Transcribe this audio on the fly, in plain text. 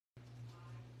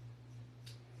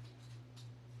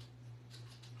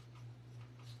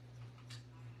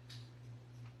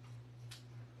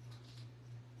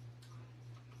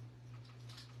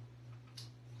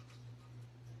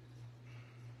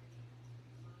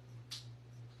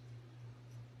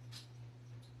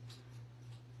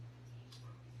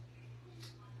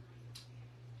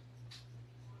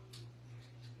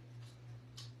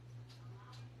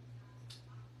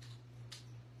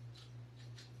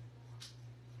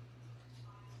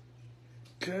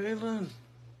Kaylin.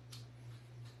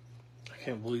 I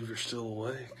can't believe you're still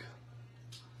awake.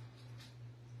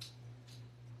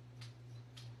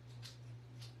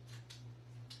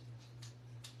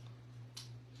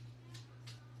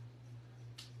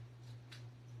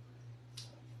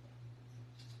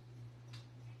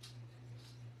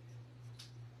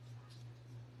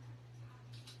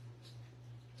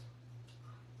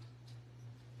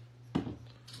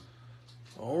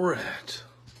 All right.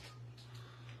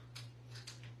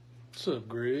 What's up,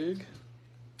 Greg?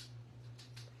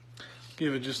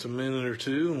 Give it just a minute or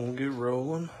two and we'll get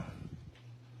rolling.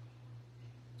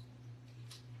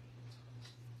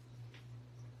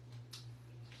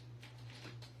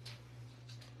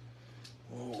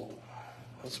 Whoa,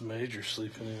 that's Major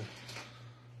sleeping in.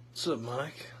 What's up,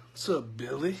 Mike? What's up,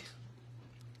 Billy?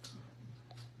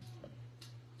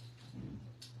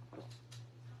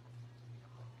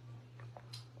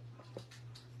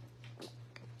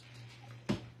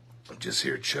 Just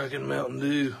here chugging Mountain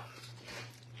Dew.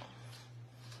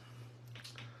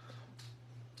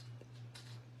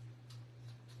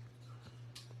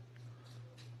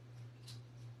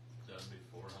 That'd be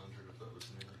 400 if that was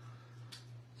me.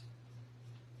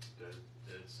 Dead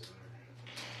center.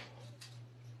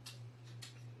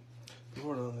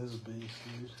 Jordan is a beast,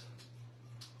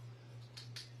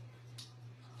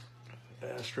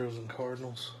 dude. Astros and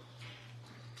Cardinals.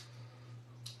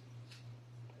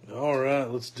 All right,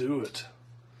 let's do it.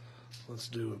 Let's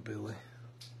do it, Billy.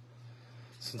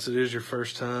 Since it is your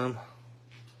first time,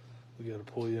 we got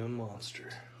to pull you a monster.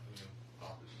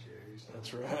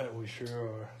 That's right, we sure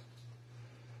are.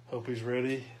 Hope he's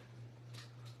ready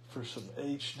for some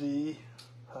HD,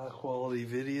 high-quality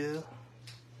video,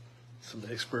 some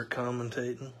expert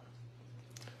commentating.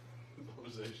 What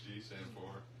does HD stand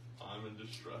for? I'm in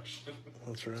destruction.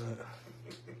 That's right.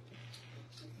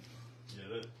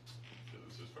 Get it? Because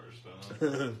it's his first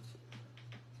time.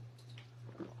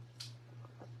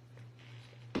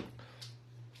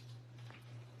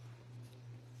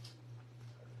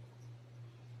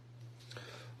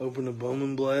 Open a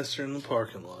Bowman blaster in the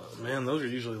parking lot. Man, those are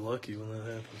usually lucky when that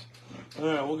happens. All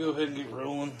right, we'll go ahead and get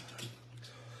rolling.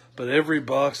 But every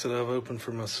box that I've opened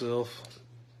for myself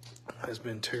has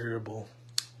been terrible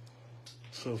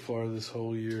so far this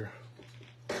whole year.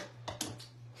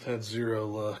 I've had zero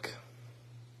luck.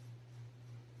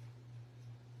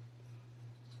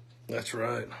 That's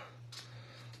right.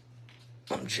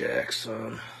 I'm Jack's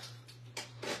son.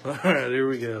 All right, here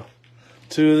we go.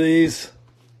 2 of these.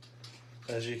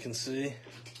 As you can see,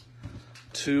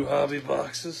 2 hobby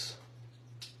boxes.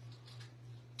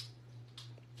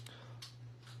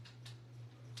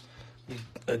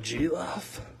 A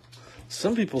G-Lof.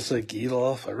 Some people say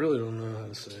G-Lof. I really don't know how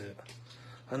to say it.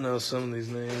 I know some of these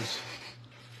names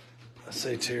I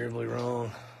say terribly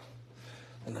wrong,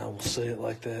 and I will say it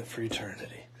like that for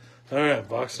eternity. All right,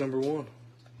 box number 1.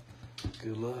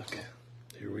 Good luck.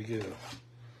 Here we go.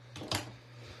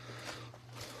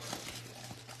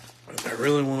 I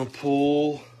really want to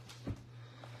pull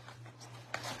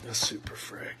a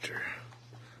Superfractor.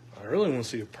 I really want to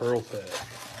see a Pearl Pack.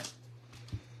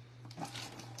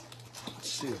 Let's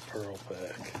see a Pearl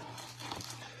Pack.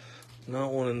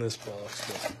 Not one in this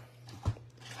box, but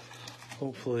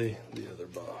hopefully the other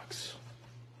box.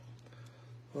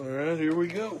 All right, here we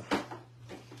go.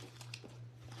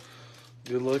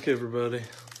 Good luck, everybody.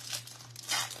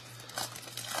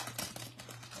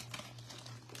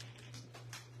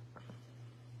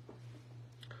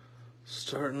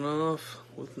 Starting off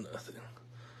with nothing.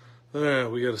 All right,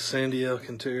 we got a Sandy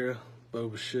Alcantara, Bo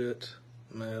Bichette,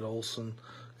 Matt Olson.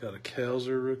 Got a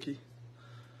Kowser rookie.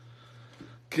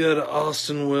 Got a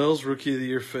Austin Wells, Rookie of the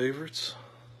Year favorites.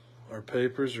 Our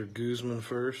papers are Guzman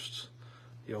first,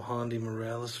 Yohandy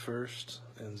Morales first,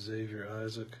 and Xavier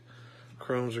Isaac.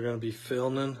 Chromes are going to be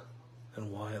Felnin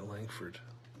and Wyatt Langford.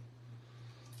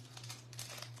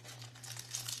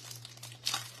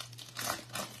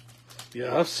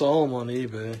 Yeah, I saw them on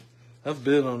eBay. I've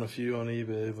bid on a few on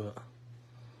eBay, but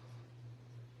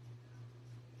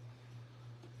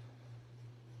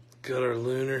got our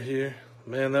Lunar here.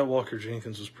 Man, that Walker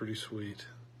Jenkins was pretty sweet.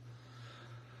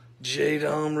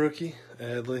 J-Dom rookie,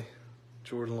 Adley,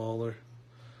 Jordan Lawler,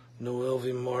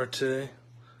 Noelvi Marte.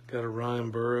 Got a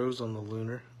Ryan Burroughs on the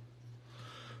Lunar.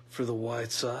 For the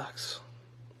White Sox,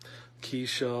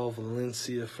 Keyshaw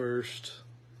Valencia first,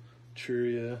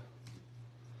 Churia.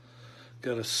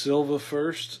 Got a Silva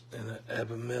first and an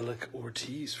Abimelech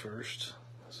Ortiz first.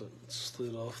 So it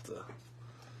slid off the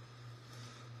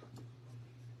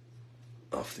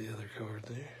other card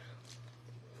there.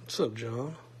 What's up,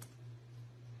 John?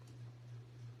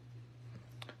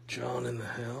 John in the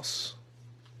house.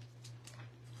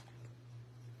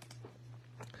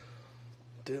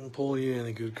 Didn't pull you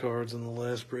any good cards in the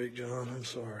last break, John. I'm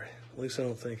sorry. At least I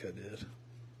don't think I did.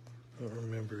 I don't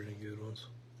remember any good ones.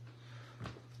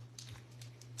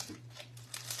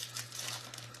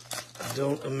 I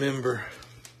don't remember,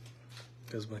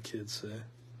 as my kids say.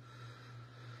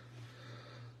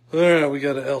 All right, we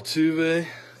got an Altuve,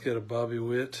 got a Bobby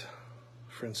Witt,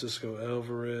 Francisco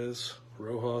Alvarez,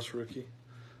 Rojas rookie.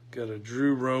 Got a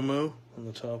Drew Romo on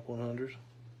the top 100.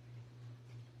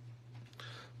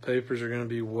 Papers are going to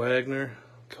be Wagner,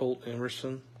 Colt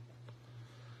Emerson,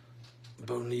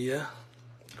 Bonilla.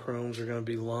 Chromes are going to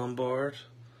be Lombard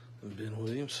and Ben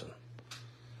Williamson.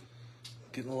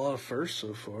 Getting a lot of firsts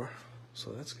so far,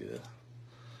 so that's good.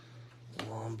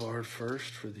 Lombard first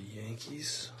for the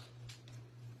Yankees.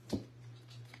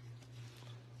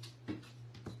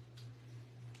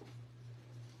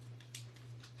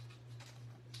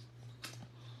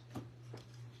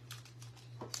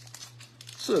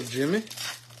 What's up, Jimmy?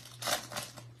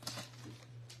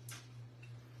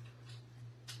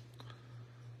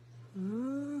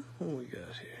 What we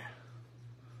got here?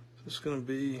 This is going to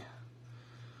be,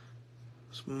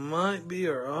 this might be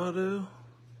our auto.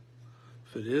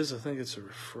 If it is, I think it's a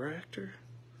refractor.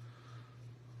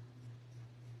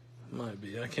 Might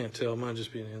be. I can't tell. It might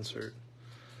just be an insert.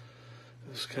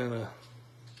 It's kind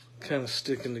of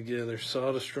sticking together.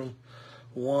 Soderstrom,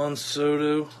 Juan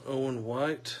Soto, Owen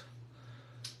White.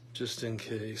 Just in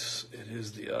case it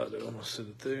is the auto, I'm going to sit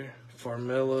it there.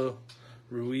 Farmelo,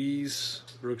 Ruiz,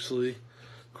 Brooksley.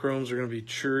 Chromes are going to be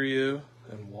Churio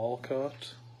and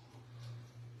Walcott.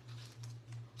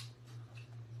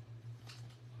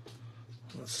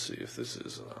 Let's see if this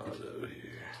is an auto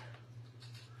here.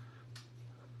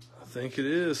 I think it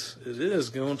is. It is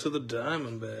going to the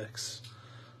Diamondbacks.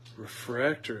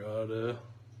 Refractor auto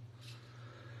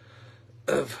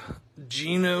of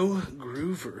Gino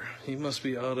Groover. He must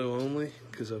be auto only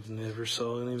because I've never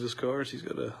saw any of his cards. He's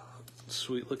got a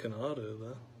sweet looking auto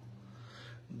though.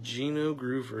 Gino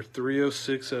Groover,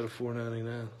 306 out of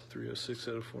 499. 306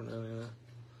 out of 499.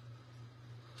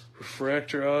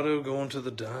 Refractor auto going to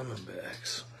the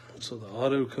Diamondbacks. So the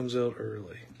auto comes out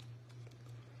early.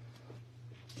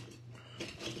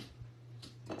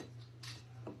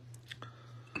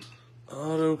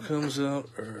 Auto comes out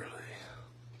early.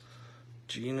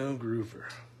 Gino Groover.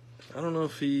 I don't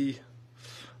know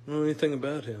anything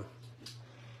about him.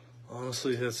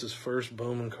 Honestly, that's his first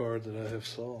Bowman card that I have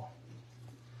saw.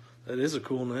 That is a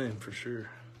cool name for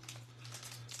sure.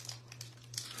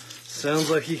 Sounds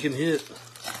like he can hit.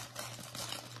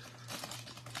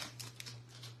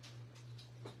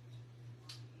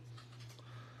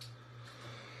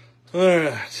 All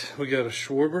right, we got a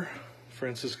Schwarber,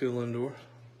 Francisco Lindor,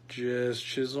 Jazz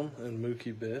Chisholm, and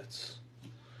Mookie Betts.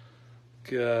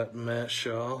 Got Matt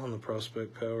Shaw on the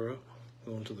prospect power-up,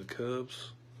 going to the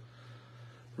Cubs.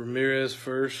 Ramirez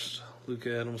first, Luke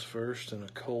Adams first, and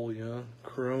a Cole Young.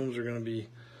 Chromes are going to be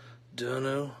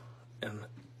Dunno and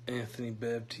Anthony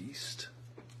Baptiste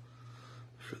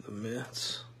for the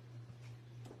Mets.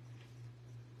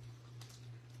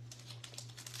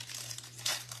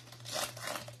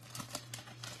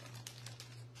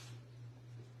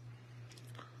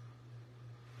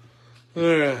 All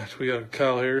right, we got a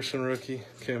Kyle Harrison rookie,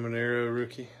 Caminero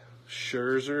rookie,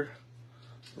 Scherzer,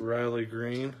 Riley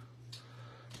Green.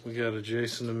 We got a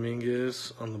Jason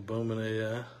Dominguez on the Bowman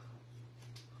AI.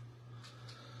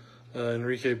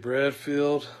 Enrique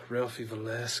Bradfield, Ralphie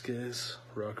Velasquez,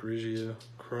 Rock Riggio.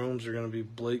 Chromes are going to be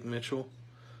Blake Mitchell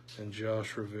and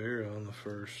Josh Rivera on the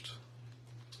first.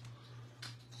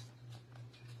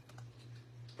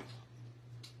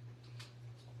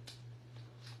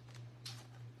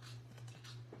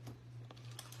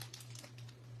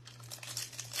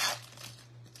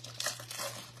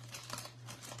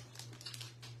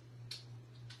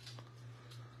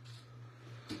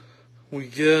 We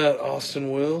got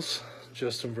Austin Wells,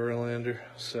 Justin Verlander,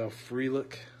 Sal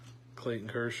Frelick, Clayton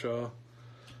Kershaw.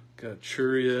 Got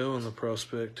Churio on the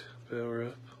prospect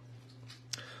power-up.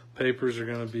 Papers are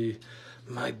going to be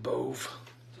Mike Bove,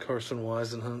 Carson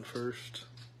Weisenhunt first,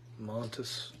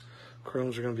 Montes.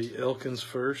 Chromes are going to be Elkins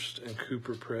first and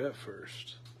Cooper Pratt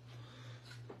first.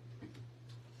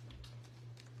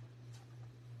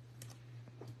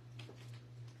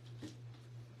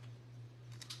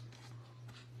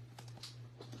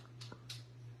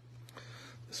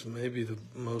 This may be the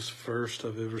most first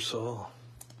I've ever saw.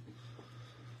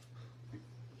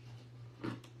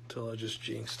 Until I just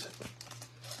jinxed it.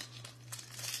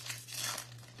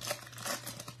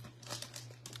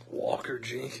 Walker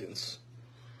Jenkins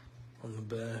on the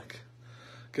back.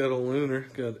 Got a Lunar.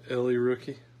 Got Ellie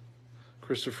rookie.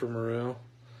 Christopher Morel.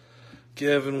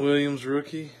 Gavin Williams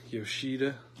rookie.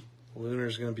 Yoshida. Lunar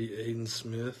is going to be Aiden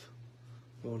Smith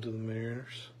going to the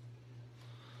Mariners.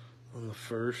 On the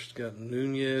first, got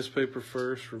Nunez paper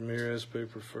first, Ramirez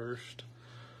paper first,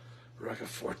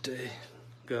 Roccaforte,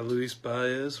 got Luis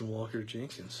Baez and Walker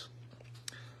Jenkins.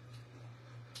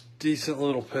 Decent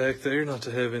little pack there, not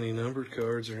to have any numbered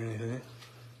cards or anything.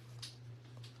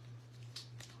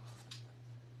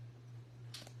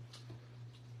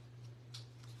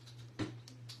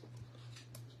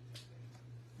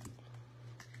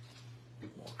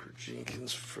 Walker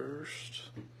Jenkins first.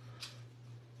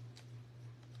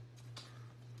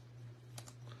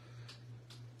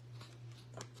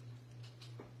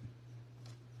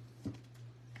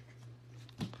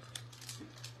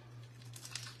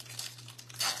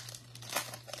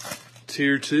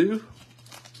 Tier 2.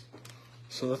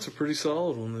 So that's a pretty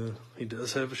solid one then. He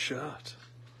does have a shot.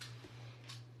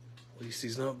 At least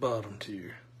he's not bottom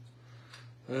tier.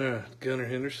 Alright, Gunnar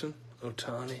Henderson,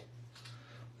 Ohtani,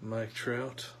 Mike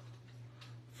Trout,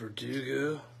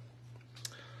 Verdugo.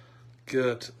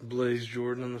 Got Blaze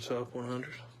Jordan in the top 100.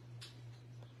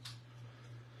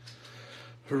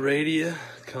 Heredia,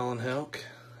 Colin Houck,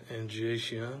 and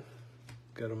Jace Young.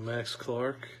 Got a Max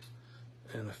Clark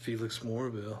and a Felix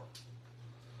Morabel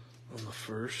on the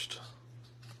first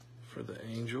for the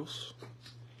Angels.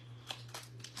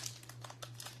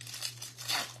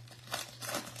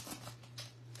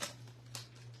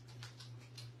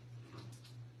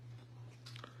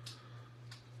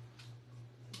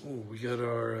 Oh, we got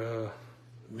our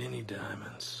mini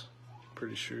diamonds,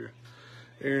 pretty sure.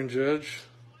 Aaron Judge,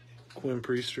 Quinn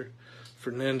Priester,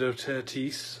 Fernando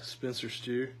Tatis, Spencer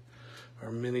Steer.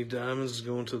 Our mini diamonds is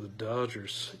going to the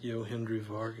Dodgers, Yohendry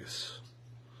Vargas.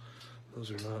 Those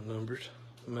are not numbered.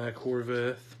 Mac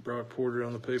Horvath, Brock Porter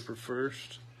on the paper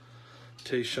first.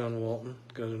 Tayshaun Walton,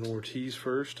 got an Ortiz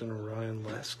first and a Ryan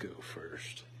Lasco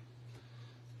first.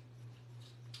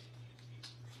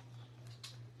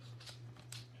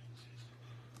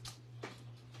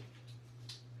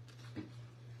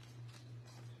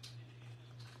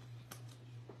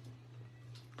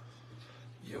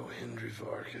 Yohendry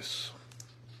Vargas.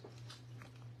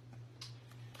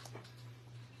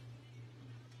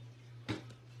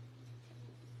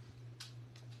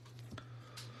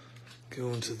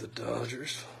 Going to the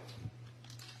Dodgers.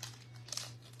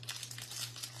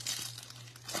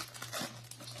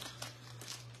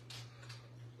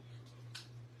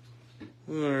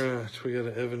 All right, we got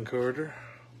an Evan Carter,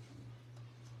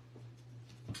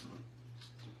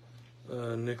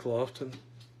 Nick Lofton,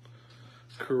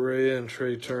 Correa and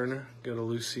Trey Turner. Got a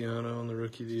Luciano on the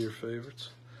Rookie of the Year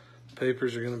favorites.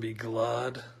 Papers are going to be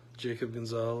Glad, Jacob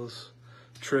Gonzalez,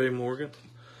 Trey Morgan.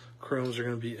 Chromes are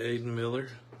going to be Aiden Miller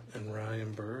and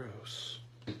Ryan Burroughs.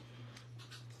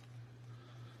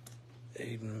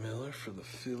 Aiden Miller for the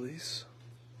Phillies.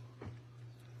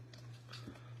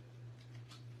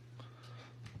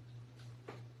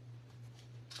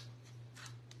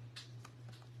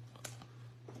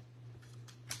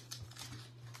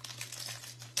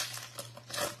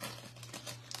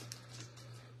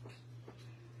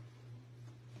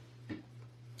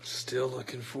 Still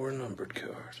looking for a numbered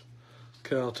card.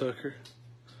 Kyle Tucker,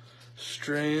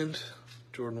 Strand,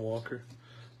 Jordan Walker.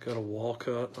 Got a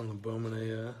Walcott on the Bowman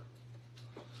AI.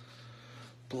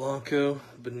 Blanco,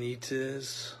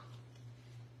 Benitez,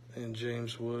 and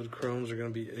James Wood. Chromes are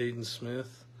going to be Aiden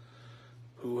Smith,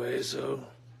 Huezo,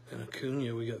 and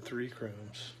Acuna. We got 3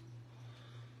 chromes.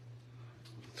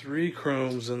 3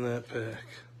 chromes in that pack.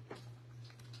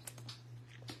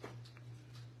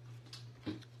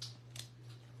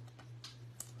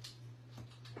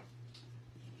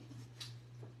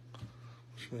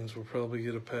 Which means we'll probably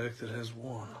get a pack that has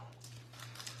 1.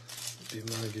 Would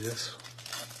be my guess.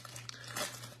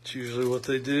 It's usually what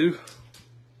they do.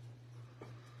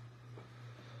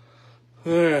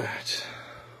 Alright.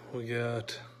 We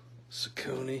got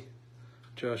Saccone,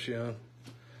 Josh Young,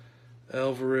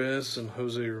 Alvarez, and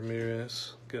Jose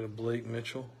Ramirez. Got a Blake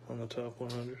Mitchell on the top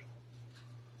 100.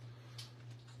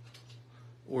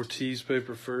 Ortiz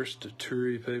paper first,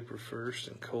 Daturi paper first,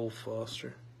 and Cole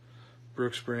Foster.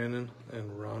 Brooks Brandon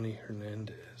and Ronnie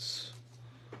Hernandez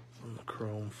on the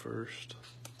chrome first.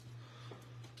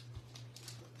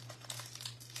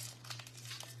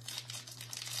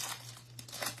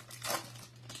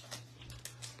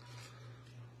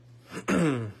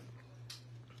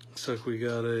 Looks like we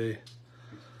got a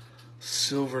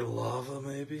silver lava,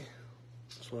 maybe.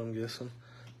 That's what I'm guessing.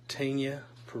 Tanya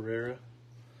Pereira,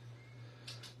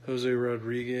 Jose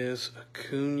Rodriguez,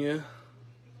 Acuna.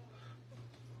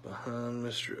 Behind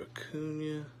Mr.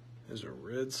 Acuna is a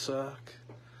Red Sox,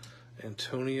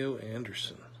 Antonio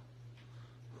Anderson.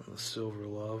 On the silver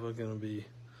lava, going to be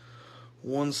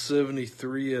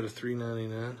 173 out of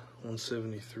 399.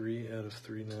 173 out of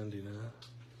 399.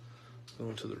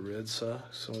 Going to the Red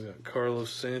Sox. So we got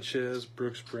Carlos Sanchez,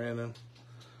 Brooks Brandon,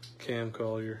 Cam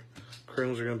Collier.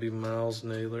 Criminals are going to be Miles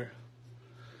Naylor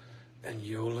and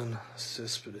Yolan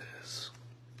Cespedes.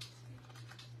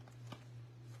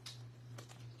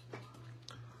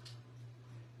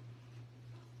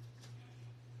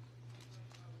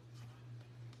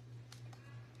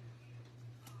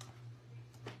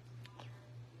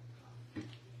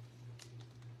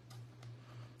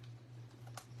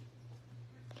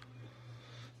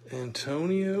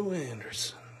 Antonio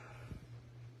Anderson.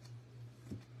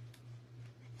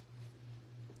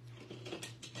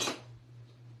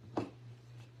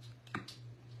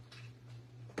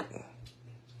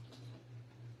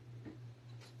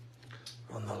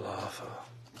 On the lava.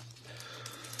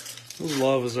 Those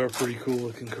lavas are pretty cool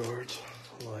looking cards.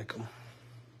 I like them.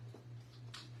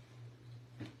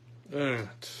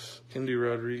 Alright. Indy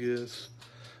Rodriguez.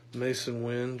 Mason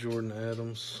Wynn. Jordan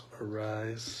Adams.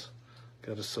 Arise.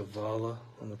 Got a Savala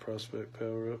on the prospect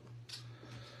power up.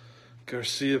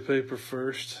 Garcia paper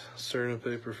first. Cerna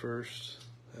paper first.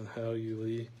 And Hao Yu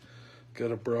Lee.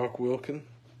 Got a Brock Wilken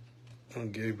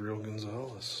and Gabriel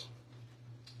Gonzalez.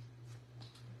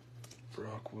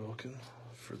 Brock Wilken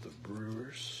for the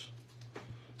Brewers.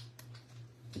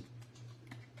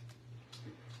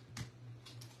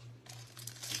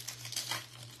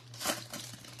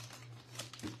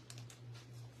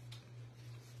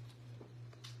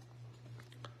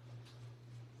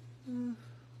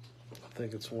 I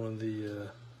think it's one of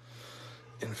the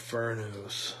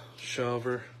Infernos.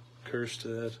 Shaver,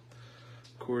 Kerstead,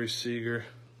 Corey Seager,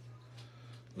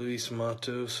 Luis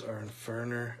Matos, our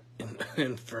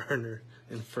Inferno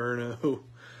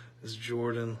is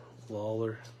Jordan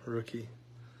Lawler, rookie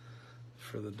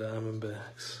for the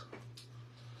Diamondbacks.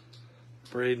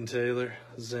 Braden Taylor,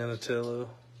 Zanatello,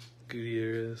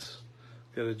 Gutierrez.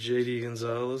 Got a J.D.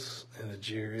 Gonzalez and a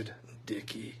Jared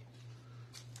Dickey.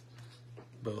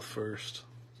 Both first.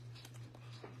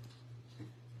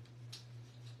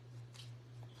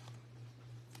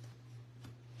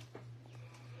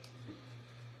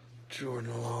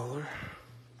 Jordan Lawler.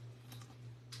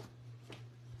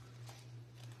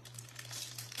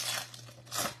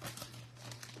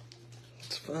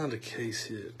 Let's find a case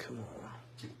hit. Come on.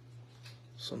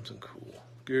 Something cool.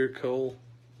 Garrett Cole.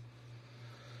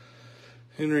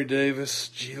 Henry Davis.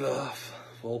 G-Loff.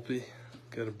 Volpe.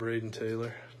 Got a Braden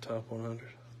Taylor. Top 100.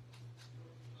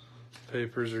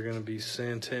 Papers are going to be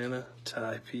Santana,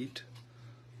 Ty Pete,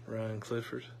 Ryan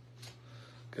Clifford.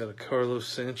 Got a Carlos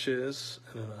Sanchez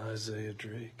and an Isaiah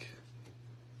Drake.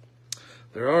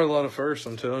 There are a lot of firsts.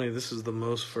 I'm telling you, this is the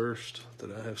most first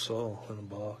that I have saw in a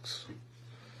box,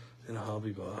 in a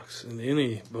hobby box, in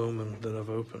any Bowman that I've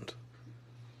opened.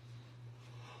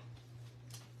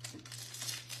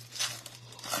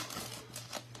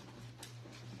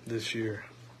 This year.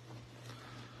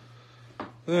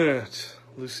 All right,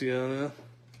 Luciano,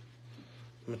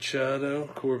 Machado,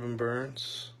 Corbin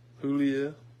Burns,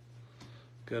 Julio.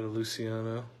 Got a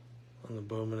Luciano on the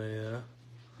Bowman AI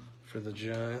for the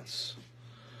Giants.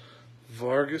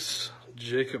 Vargas,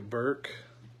 Jacob Burke,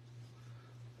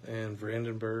 and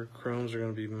Brandenburg. Chromes are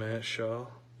going to be Matt Shaw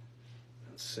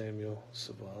and Samuel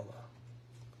Savala.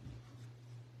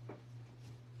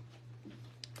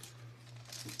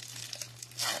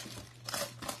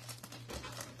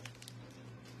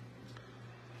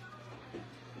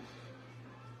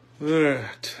 All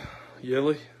right,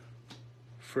 Yelly,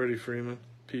 Freddie Freeman,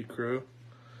 Pete Crow,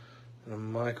 and a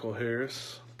Michael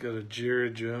Harris. Got a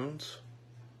Jared Jones,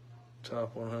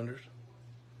 top 100.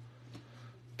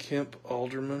 Kemp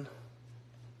Alderman,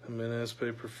 Jimenez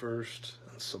paper first,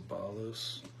 and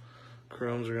Sabalos.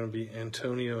 Chromes are going to be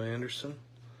Antonio Anderson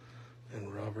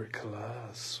and Robert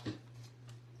Calaz.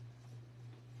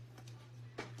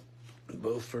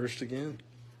 Both first again.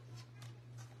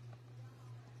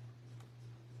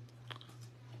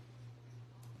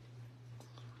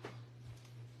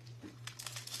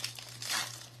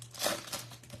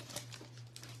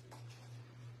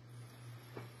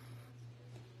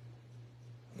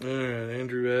 All right,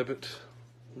 Andrew Abbott,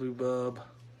 Lou Bob,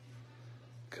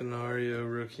 Canario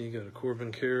rookie. Got a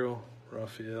Corbin Carroll,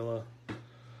 Rafaela,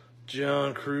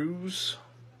 John Cruz,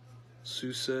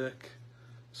 Susek,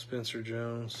 Spencer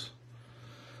Jones.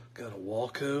 Got a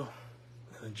Walco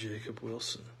and a Jacob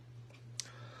Wilson.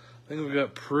 I think we've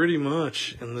got pretty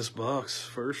much in this box,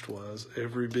 first-wise,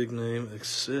 every big name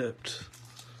except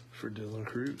for Dylan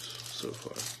Cruz so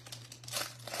far.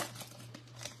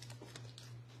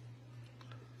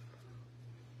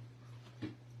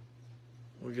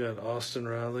 We got Austin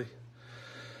Riley,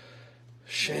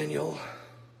 Shaniel,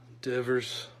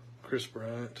 Devers, Chris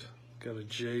Bryant. Got a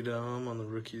J-Dom on the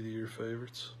Rookie of the Year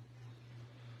favorites.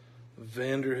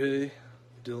 Vanderhey,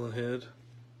 Dylan Head,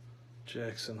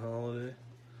 Jackson Holiday.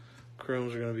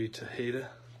 Chromes are going to be Tejada.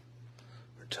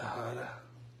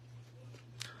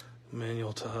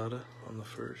 Emmanuel Tejada on the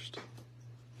first.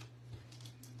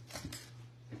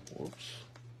 Whoops.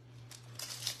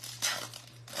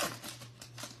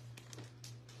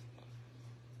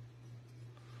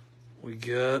 We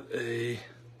got a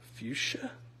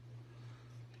fuchsia.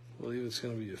 I believe it's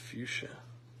going to be a fuchsia.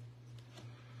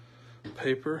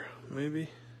 Paper, maybe.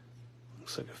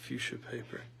 Looks like a fuchsia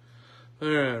paper. All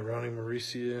right, Ronnie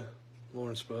Mauricio,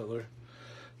 Lawrence Butler.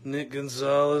 Nick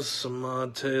Gonzalez,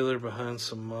 Samad Taylor behind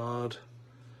Samad.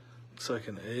 Looks like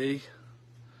an A.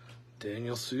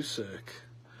 Daniel Susek.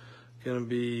 Gonna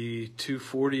be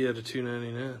 240 out of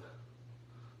 299.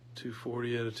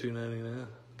 240 out of 299.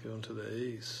 Going to the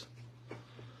A's.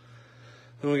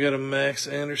 Then we got a Max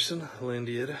Anderson,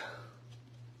 Landieta.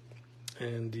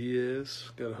 And Diaz.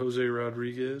 Got a Jose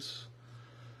Rodriguez.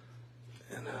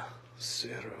 And a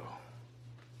Cerro.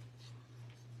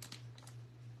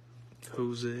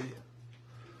 Jose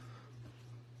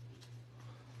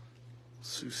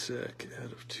Susek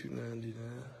out of 299.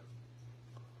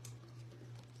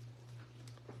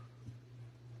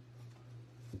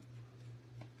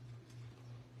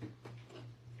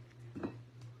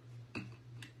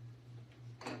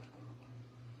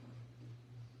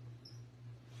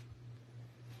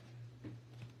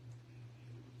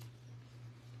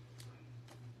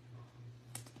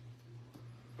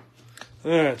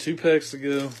 All right, 2 packs to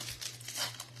go.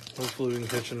 Hopefully we can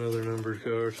catch another numbered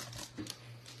card.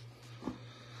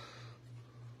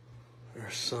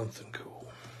 Or something cool.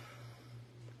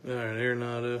 All right,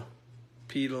 Arenado,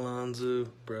 Pete Alonso,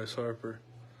 Bryce Harper,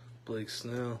 Blake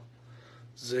Snell,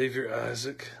 Xavier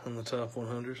Isaac on the top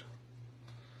 100.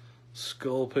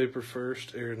 Skull paper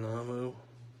first, Arenado,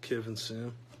 Kevin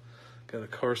Sim. Got a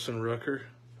Carson Rucker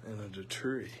and a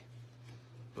Detroit,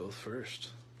 both first.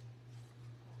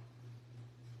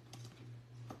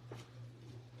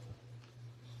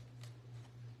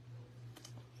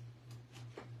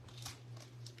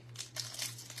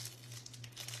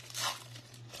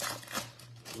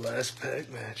 Last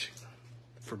pack matching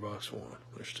for box 1.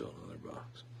 There's still another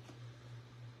box.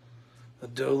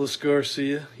 Adolis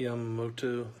Garcia,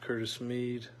 Yamamoto, Curtis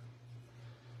Mead,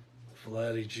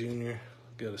 Vladdy Jr.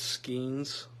 Got a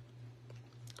Skeens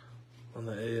on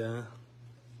the AI.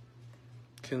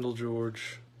 Kendall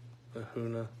George,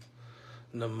 Ahuna,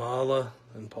 Namala,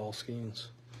 and Paul Skeens.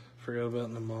 Forgot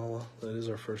about Namala. That is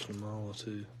our first Namala,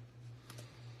 too.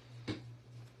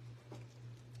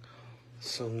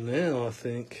 So now I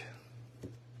think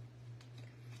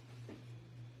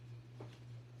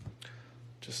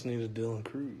just need a Dylan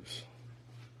Cruz.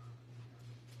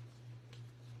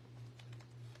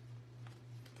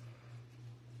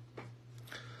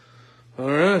 All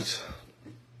right.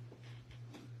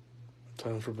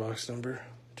 Time for box number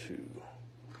 2.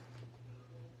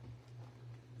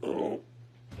 Oh,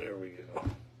 there we go.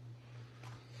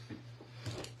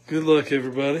 Good luck,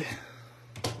 everybody,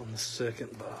 on the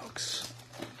second box.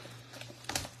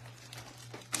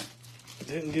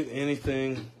 Didn't get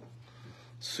anything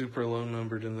super low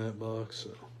numbered in that box, so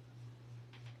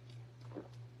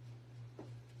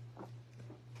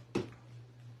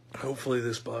hopefully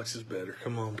this box is better.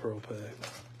 Come on, Pro Pack.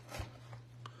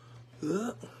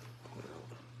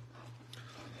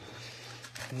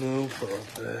 No Pro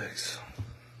Packs.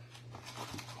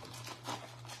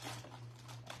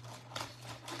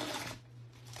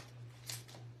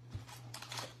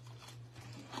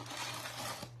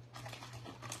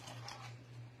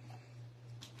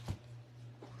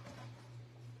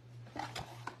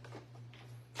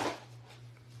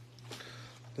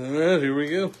 All right, here we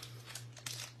go.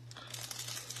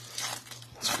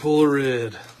 Let's pull a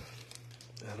red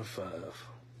out of 5.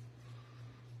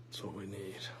 That's what we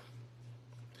need.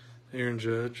 Aaron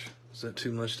Judge, is that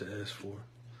too much to ask for?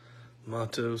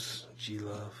 Matos,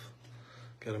 G-Love.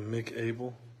 Got a Mick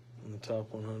Abel in the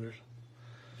top 100.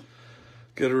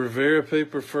 Got a Rivera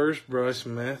paper first, Bryce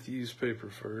Matthews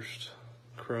paper first.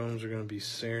 Chromes are going to be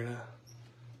Serna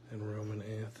and Roman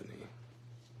Anthony.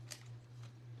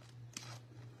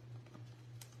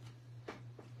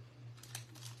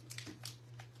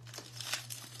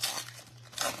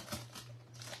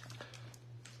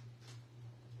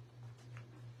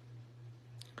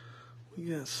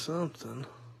 We got something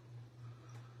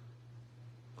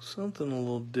a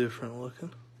little different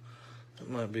looking. That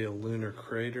might be a lunar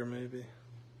crater, maybe.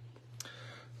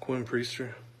 Quinn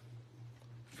Priester,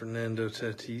 Fernando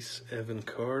Tatis, Evan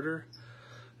Carter,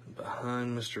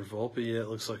 Behind Mr. Volpe, yeah, it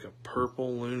looks like a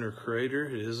purple lunar crater.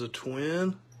 It is a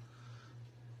twin.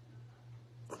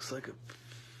 Looks like a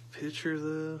pitcher,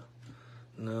 though.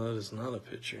 No, it is not a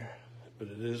pitcher, but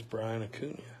it is Brian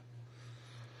Acuna.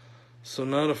 So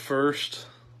not a first,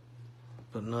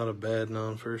 but not a bad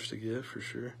non-first to get for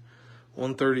sure.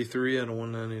 133 out of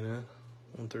 199.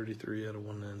 133 out of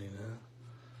 199.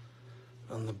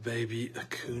 On the baby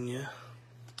Acuna.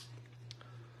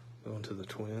 Going to the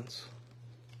Twins.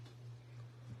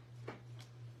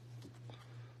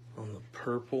 On the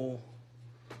purple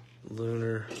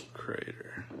lunar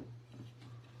crater.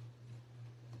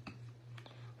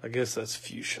 I guess that's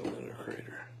fuchsia lunar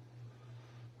crater.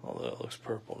 Although it looks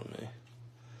purple to me.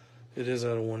 It is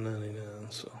out of 199,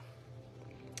 so.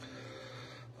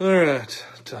 Alright.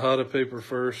 Tejada paper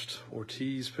first.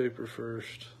 Ortiz paper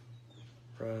first.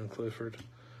 Ryan Clifford.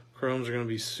 Chromes are going to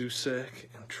be Susac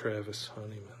and Travis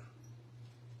Honeyman.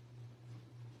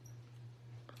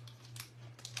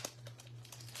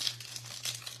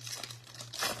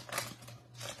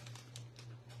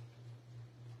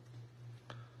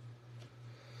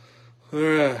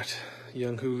 Alright.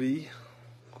 Young Hooli.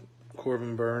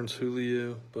 Corbin Burns,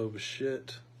 Julio, Bo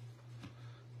Bichette.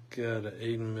 Got a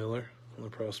Aiden Miller on the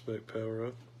prospect power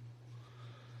up.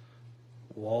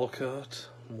 Walcott,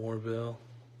 Morbell,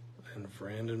 and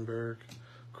Vandenberg.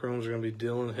 Chromes are going to be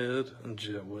Dylan Head and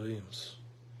Jet Williams.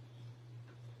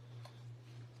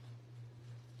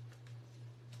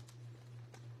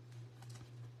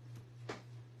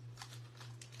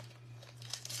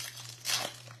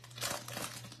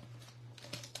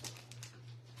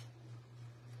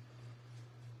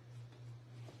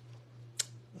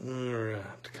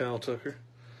 Alright, Kyle Tucker.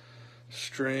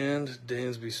 Strand,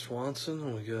 Dansby Swanson.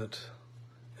 And we got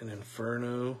an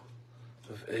Inferno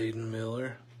of Aiden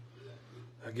Miller.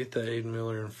 I get the Aiden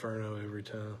Miller Inferno every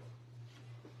time.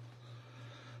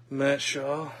 Matt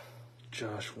Shaw,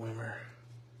 Josh Wimmer.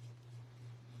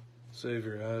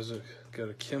 Xavier Isaac. Got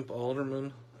a Kemp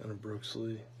Alderman and a Brooks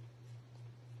Lee.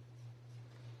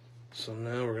 So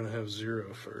now we're going to have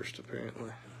 0 first,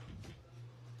 apparently.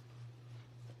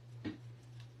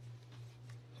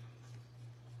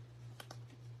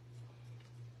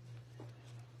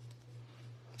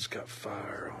 It's got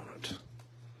fire on it.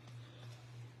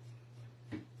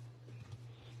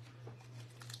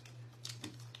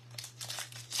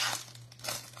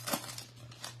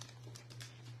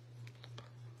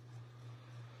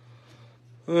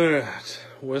 All right,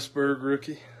 Westberg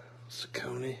rookie,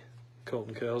 Saccone,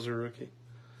 Colton Cowser rookie,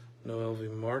 Noel V.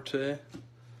 Marte.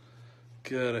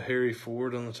 Got a Harry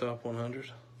Ford on the top 100.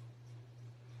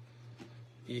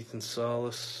 Ethan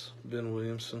Salas, Ben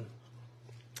Williamson.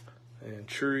 And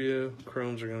Churio,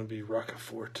 Chromes are going to be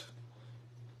Rocafort,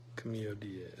 Camilo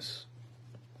Diaz.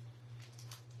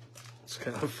 It's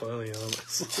kind of funny,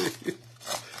 honestly.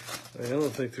 I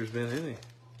don't think there's been any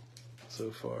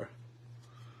so far.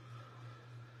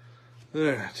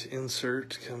 Alright,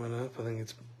 insert coming up. I think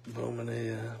it's Bowman,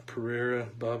 Pereira,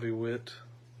 Bobby Witt,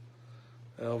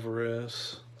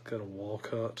 Alvarez. Got a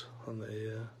Walcott on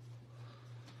the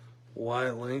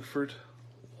Wyatt Langford,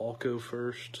 Walco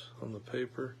first on the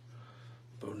paper.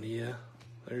 Bonilla,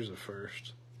 there's a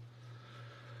first.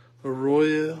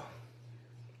 Arroyo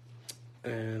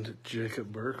and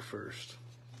Jacob Burke first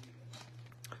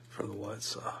for the White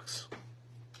Sox.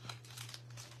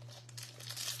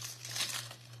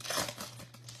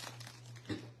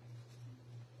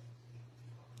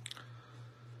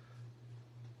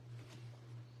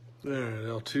 All right,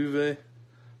 Altuve,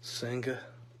 Senga,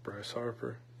 Bryce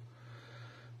Harper,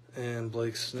 and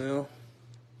Blake Snell.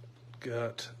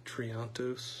 Got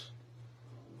Triantos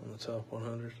on the top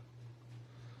 100.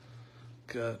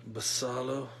 Got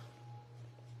Basalo,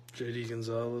 J.D.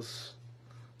 Gonzalez,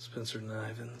 Spencer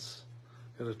Nivens.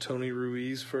 Got a Tony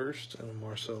Ruiz first and a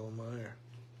Marcelo Meyer.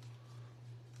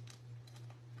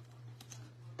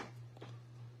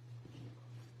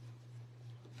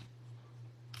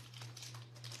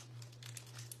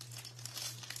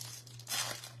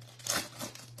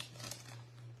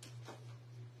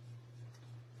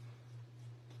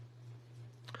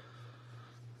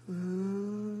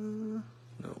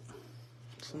 No.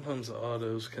 Sometimes the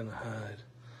autos kind of hide.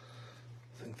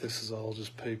 I think this is all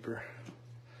just paper.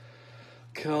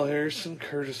 Kyle Harrison,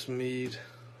 Curtis Mead,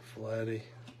 Vladdy,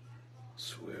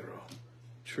 Suero,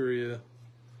 Churia,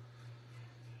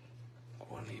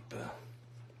 Guanipa.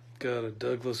 Got a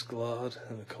Douglas Glad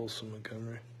and a Colson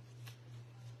Montgomery.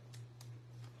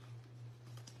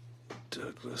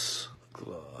 Douglas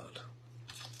Glad.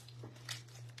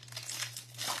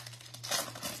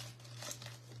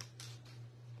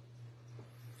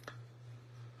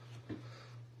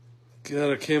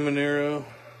 Got a Caminero,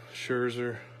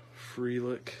 Scherzer,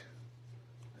 Frelick,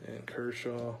 and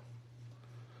Kershaw.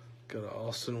 Got a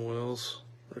Austin Wells,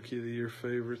 Rookie of the Year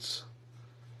favorites.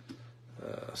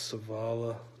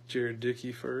 Savala, Jared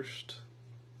Dickey first,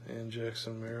 and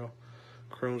Jackson Merrill.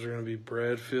 Chromes are going to be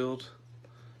Bradfield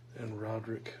and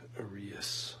Roderick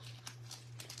Arias.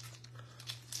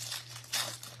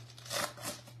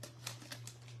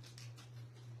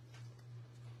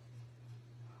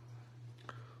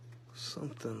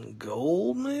 Something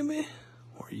gold, maybe?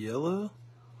 Or yellow?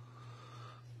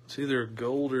 It's either a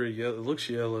gold or a yellow. It looks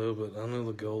yellow, but I know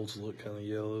the golds look kind of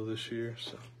yellow this year.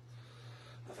 So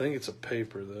I think it's a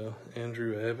paper, though.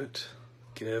 Andrew Abbott,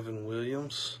 Gavin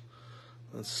Williams.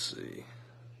 Let's see.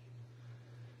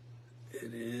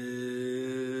 It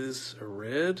is a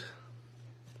red.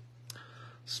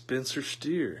 Spencer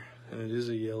Steer, and it is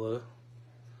a yellow.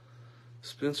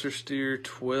 Spencer Steer,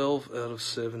 12 out of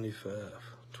 75.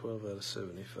 12 out of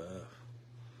 75.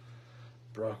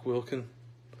 Brock Wilken,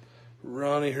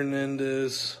 Ronnie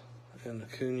Hernandez, and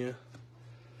Acuna.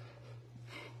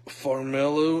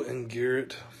 Farmelo and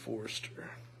Garrett Forrester.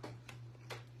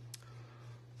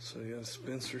 So you got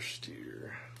Spencer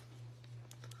Steer.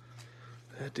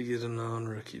 Had to get a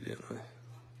non-rookie, didn't we?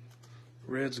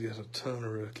 Red's got a ton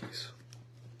of rookies.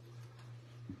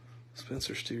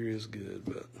 Spencer Steer is good,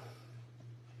 but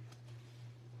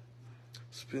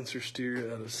Spencer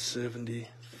Steer out of 75.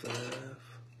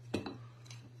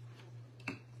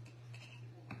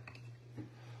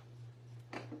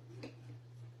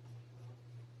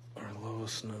 Our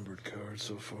lowest numbered card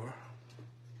so far.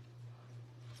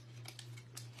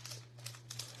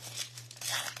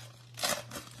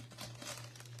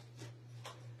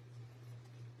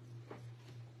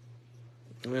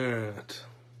 All right.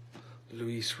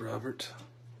 Luis Robert,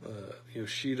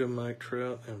 Yoshida, Mike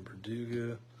Trout, and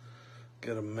Verdugo.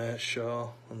 Got a Matt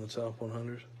Shaw on the top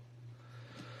 100.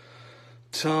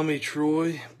 Tommy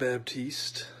Troy,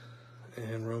 Baptiste,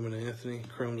 and Roman Anthony.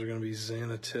 Chromes are going to be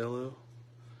Zanatello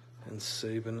and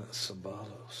Saban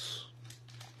Sabatos.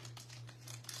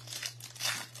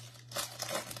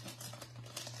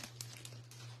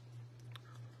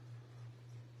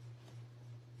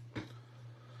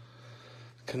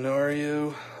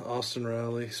 Canario, Austin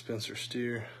Riley, Spencer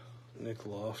Steer, Nick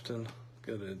Lofton.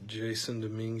 Got a Jason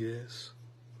Dominguez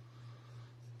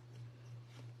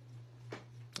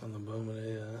on the Bowman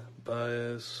AI.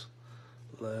 Baez,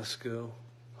 Lasco,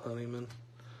 Honeyman.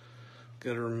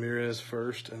 Got a Ramirez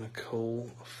first and a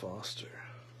Cole Foster.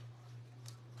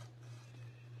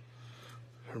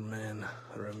 Herman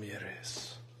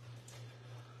Ramirez.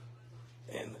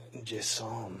 And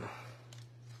Jason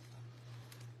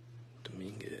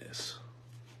Dominguez.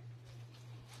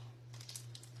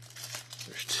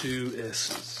 There's two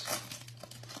S's.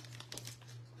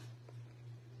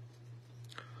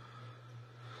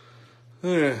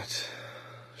 All right.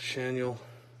 Shaniel,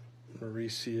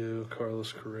 Mauricio,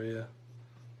 Carlos Correa,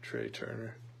 Trey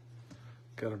Turner.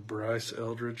 Got a Bryce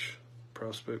Eldridge,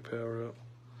 prospect power up.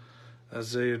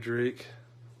 Isaiah Drake,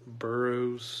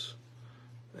 Burrows,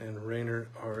 and Rainer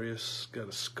Arias. Got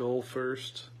a Skull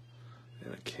first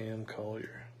and a Cam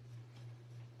Collier.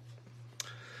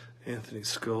 Anthony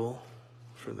Skull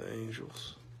for the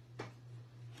Angels.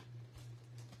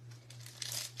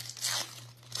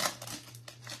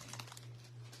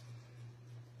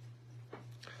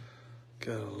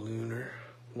 Got a Lunar,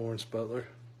 Lawrence Butler.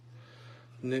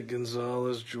 Nick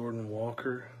Gonzalez, Jordan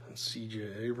Walker, and C.J.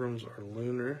 Abrams are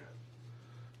Lunar.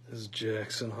 This is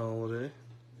Jackson Holiday.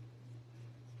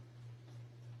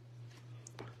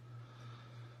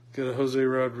 Got a Jose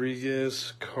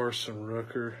Rodriguez, Carson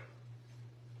Rucker,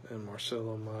 and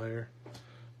Marcelo Meyer.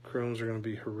 Chromes are going to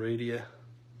be Heredia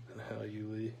and Hal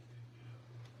Lee.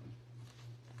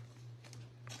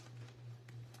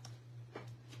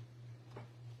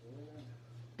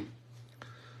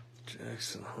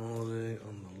 Jackson Holiday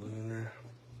on the Lunar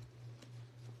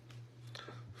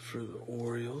for the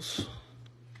Orioles.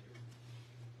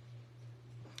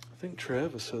 I think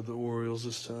Travis had the Orioles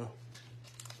this time.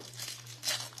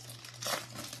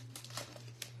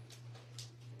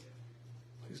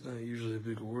 He's not usually a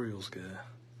big Orioles guy,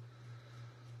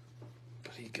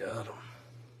 but he got them.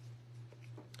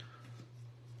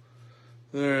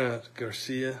 All right,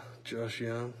 Garcia, Josh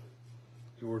Young,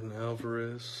 Jordan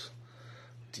Alvarez,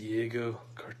 Diego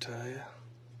Cartaya,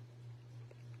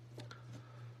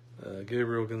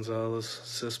 Gabriel Gonzalez,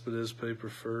 Cespedes paper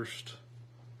first,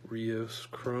 Rios.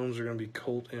 Chromes are going to be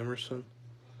Colt Emerson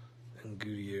and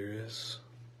Gutierrez.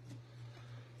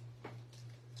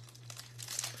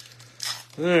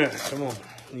 All right, come on.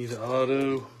 Need an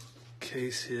auto,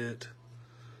 case hit,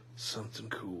 something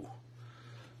cool.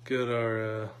 Got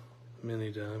our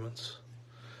Mini Diamonds.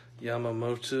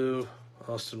 Yamamoto,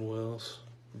 Austin Wells,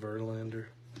 Verlander,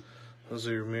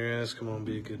 Jose Ramirez. Come on,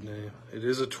 be a good name. It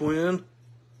is a twin.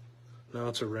 No,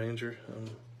 it's a Ranger. I'm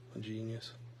a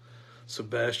genius.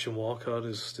 Sebastian Walcott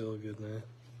is still a good name.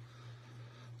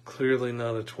 Clearly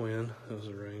not a twin. It was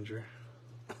a Ranger.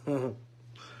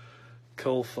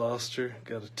 Cole Foster,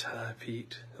 got a Ty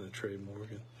Pete and a Trey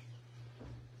Morgan.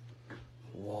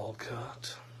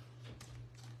 Walcott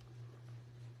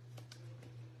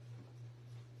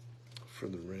for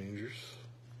the Rangers.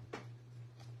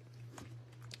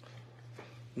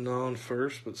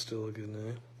 Non-first, but still a good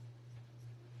name.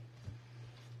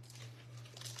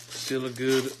 Still a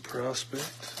good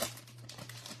prospect.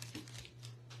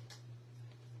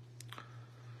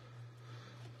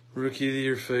 Rookie of the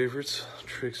Year favorites.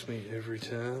 Tricks me every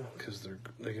time because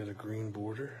they got a green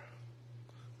border.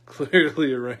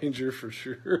 Clearly a Ranger for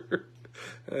sure.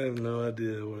 I have no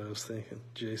idea what I was thinking.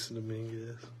 Jason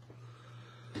Dominguez.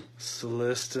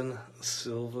 Celestin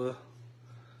Silva.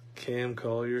 Cam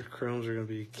Collier. Chromes are going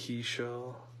to be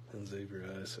Keyshaw and Xavier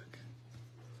Isaac.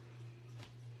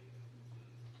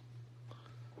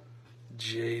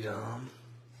 J-Dom.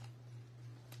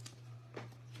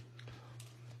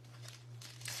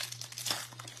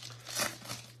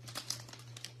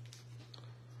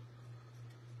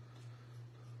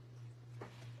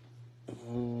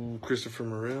 Christopher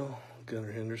Morel,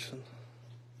 Gunnar Henderson,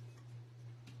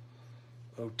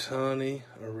 Otani,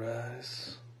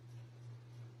 Arise,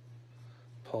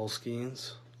 Paul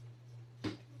Skeens,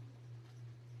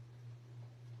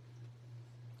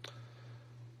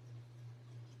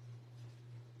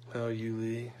 Hao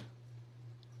Yuli,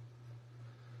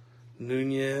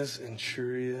 Nunez and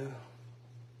Churia.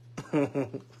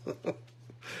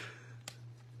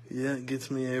 Yeah, it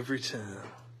gets me every time.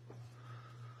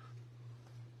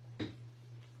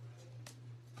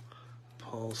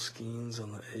 Paul Skeens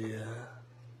on the AI.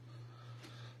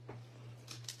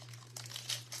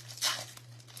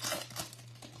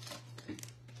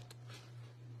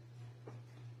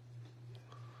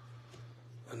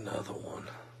 Another one.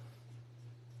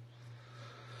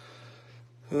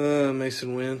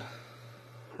 Mason Wynn,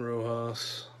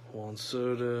 Rojas, Juan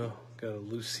Soto, got a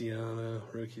Luciano,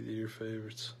 Rookie of the Year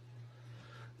favorites.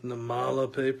 Namala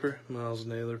paper, Miles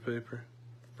Naylor paper,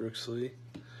 Brooks Lee.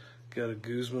 Got a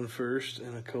Guzman first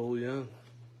and a Cole Young.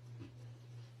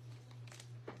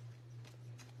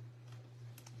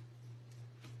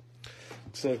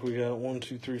 Looks like we got 1,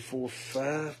 2, 3, 4,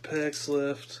 5 packs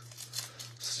left.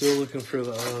 Still looking for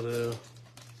the auto.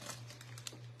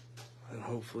 And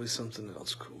hopefully something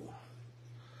else cool.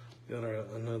 Got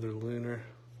another Lunar.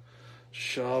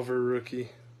 Shaver rookie.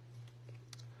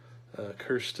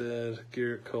 Kerstad,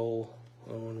 Garrett Cole,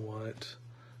 Owen White.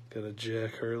 Got a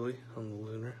Jack Hurley on the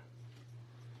Lunar.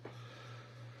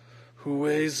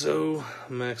 Huezo,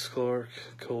 Max Clark,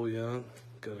 Cole Young.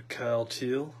 Got a Kyle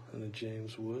Teal and a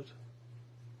James Wood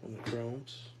on the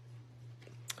Chromes.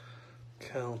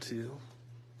 Kyle Teal.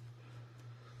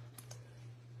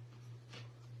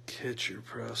 Catcher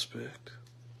prospect.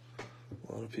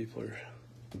 A lot of people are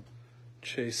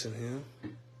chasing him.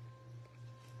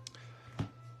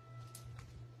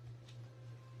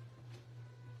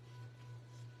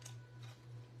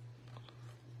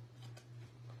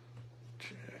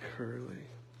 Jack Hurley.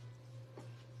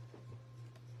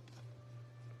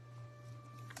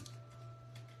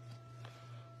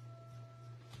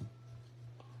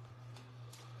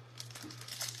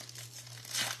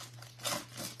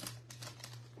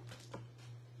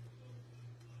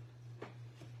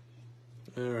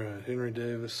 All right, Henry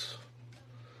Davis,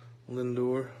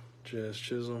 Lindor, Jazz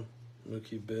Chisholm,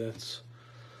 Mookie Betts,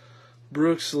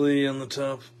 Brooks Lee on the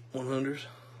top 100,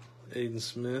 Aiden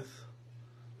Smith,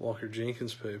 Walker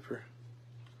Jenkins paper,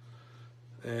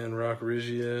 and Rock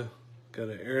Riggio. Got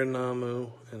an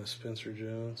Arenamo and a Spencer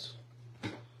Jones.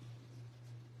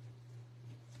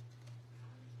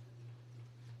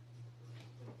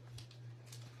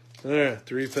 All right,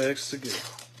 3 packs to go.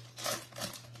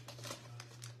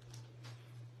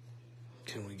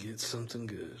 Can we get something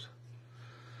good?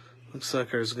 Looks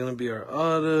like there's going to be our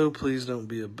auto. Please don't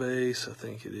be a base. I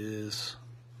think it is.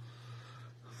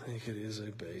 I think it is a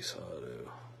base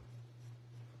auto.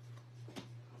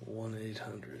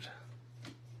 1-800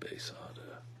 base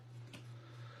auto.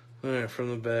 All right, from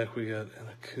the back we got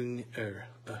an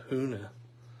Ahuna,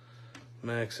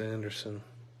 Max Anderson,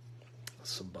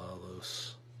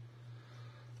 Sabalos,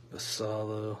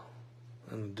 Basalo,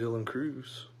 and Dylan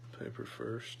Cruz paper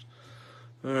first.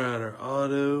 All right, our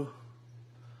auto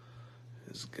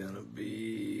is going to be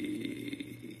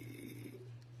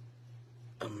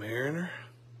a Mariner,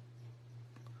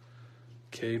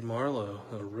 Cade Marlowe,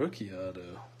 a rookie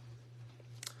auto.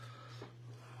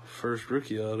 First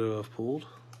rookie auto I've pulled.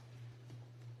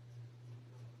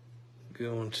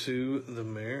 Going to the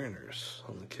Mariners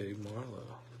on the Cade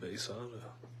Marlowe base auto.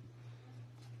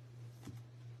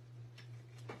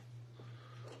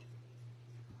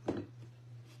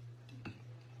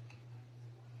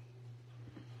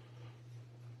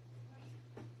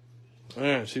 All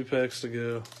right, 2 packs to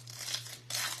go.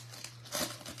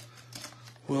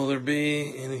 Will there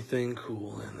be anything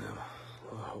cool in them?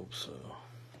 I hope so.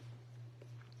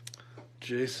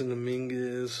 Jason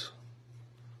Dominguez,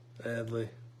 Adley,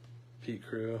 Pete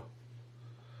Crow,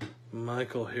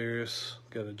 Michael Harris,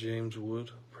 got a James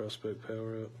Wood, prospect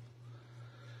power up.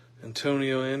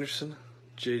 Antonio Anderson,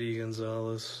 JD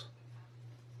Gonzalez,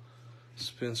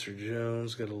 Spencer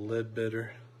Jones, got a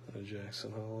Ledbetter and a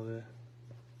Jackson Holiday.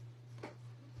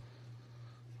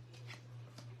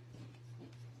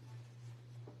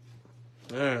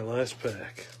 All right, last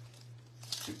pack.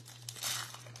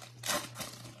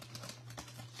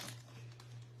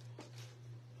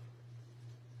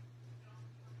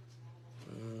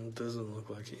 Doesn't look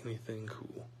like anything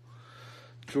cool.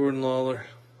 Jordan Lawler,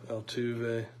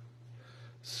 Altuve,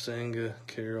 Senga,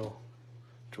 Carroll,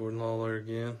 Jordan Lawler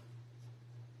again.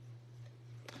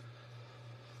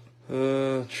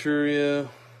 Churio,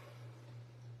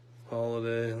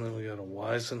 Holiday, and then we got a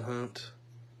Weisenhunt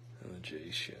and a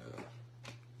Jace Young.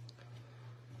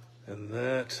 And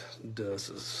that does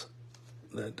us.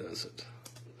 That does it.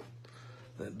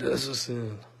 That does us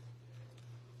in.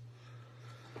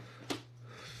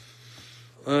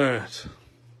 Alright.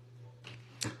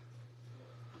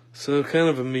 So kind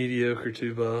of a mediocre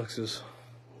 2 boxes.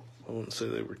 I wouldn't say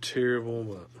they were terrible,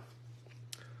 but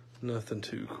nothing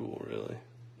too cool really.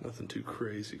 Nothing too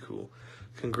crazy cool.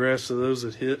 Congrats to those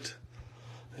that hit.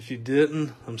 If you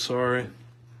didn't, I'm sorry.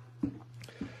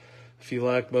 If you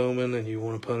like Bowman and you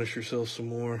want to punish yourself some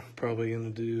more, probably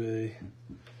going to do a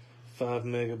 5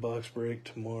 mega box break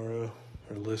tomorrow,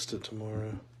 or list it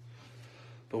tomorrow.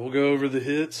 But we'll go over the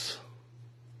hits.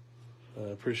 I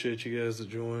appreciate you guys that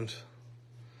joined.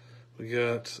 We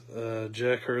got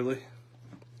Jack Hurley,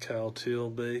 Kyle Till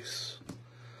base,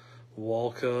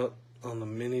 Walcott on the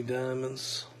mini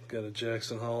diamonds. Got a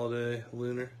Jackson Holiday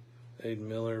Lunar, Aiden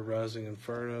Miller Rising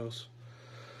Infernos,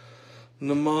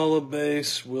 Namala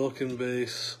base, Wilkin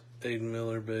base, Aiden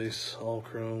Miller base, all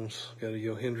chromes. Got a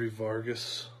Yohendry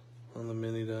Vargas on the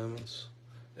mini diamonds,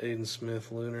 Aiden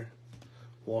Smith Lunar,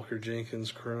 Walker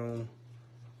Jenkins chrome,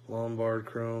 Lombard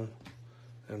chrome,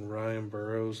 and Ryan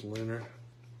Burrows Lunar.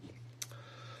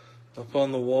 Up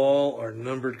on the wall are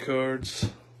numbered cards.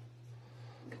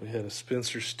 We had a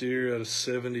Spencer Steer out of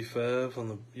 75 on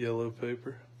the yellow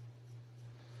paper.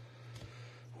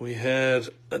 We had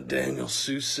a Daniel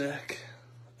Susac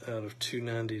out of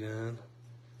 299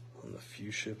 on the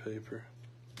fuchsia paper.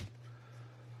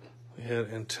 We had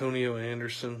Antonio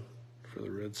Anderson for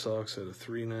the Red Sox out of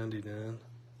 399.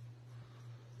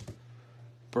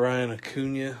 Brian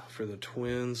Acuna for the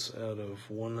Twins out of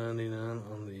 199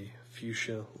 on the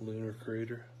fuchsia lunar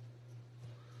crater.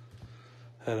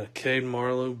 Had a Cade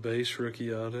Marlowe base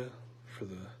rookie auto for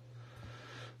the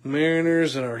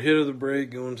Mariners, and our hit of the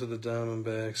break going to the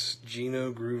Diamondbacks,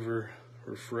 Gino Groover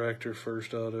refractor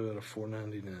first auto out of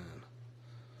 499.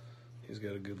 He's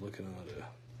got a good looking auto.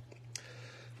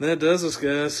 And that does us,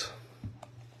 guys.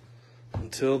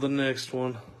 Until the next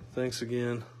one, thanks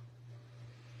again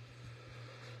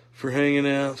for hanging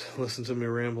out. Listen to me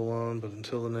ramble on, but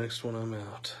until the next one, I'm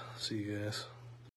out. See you guys.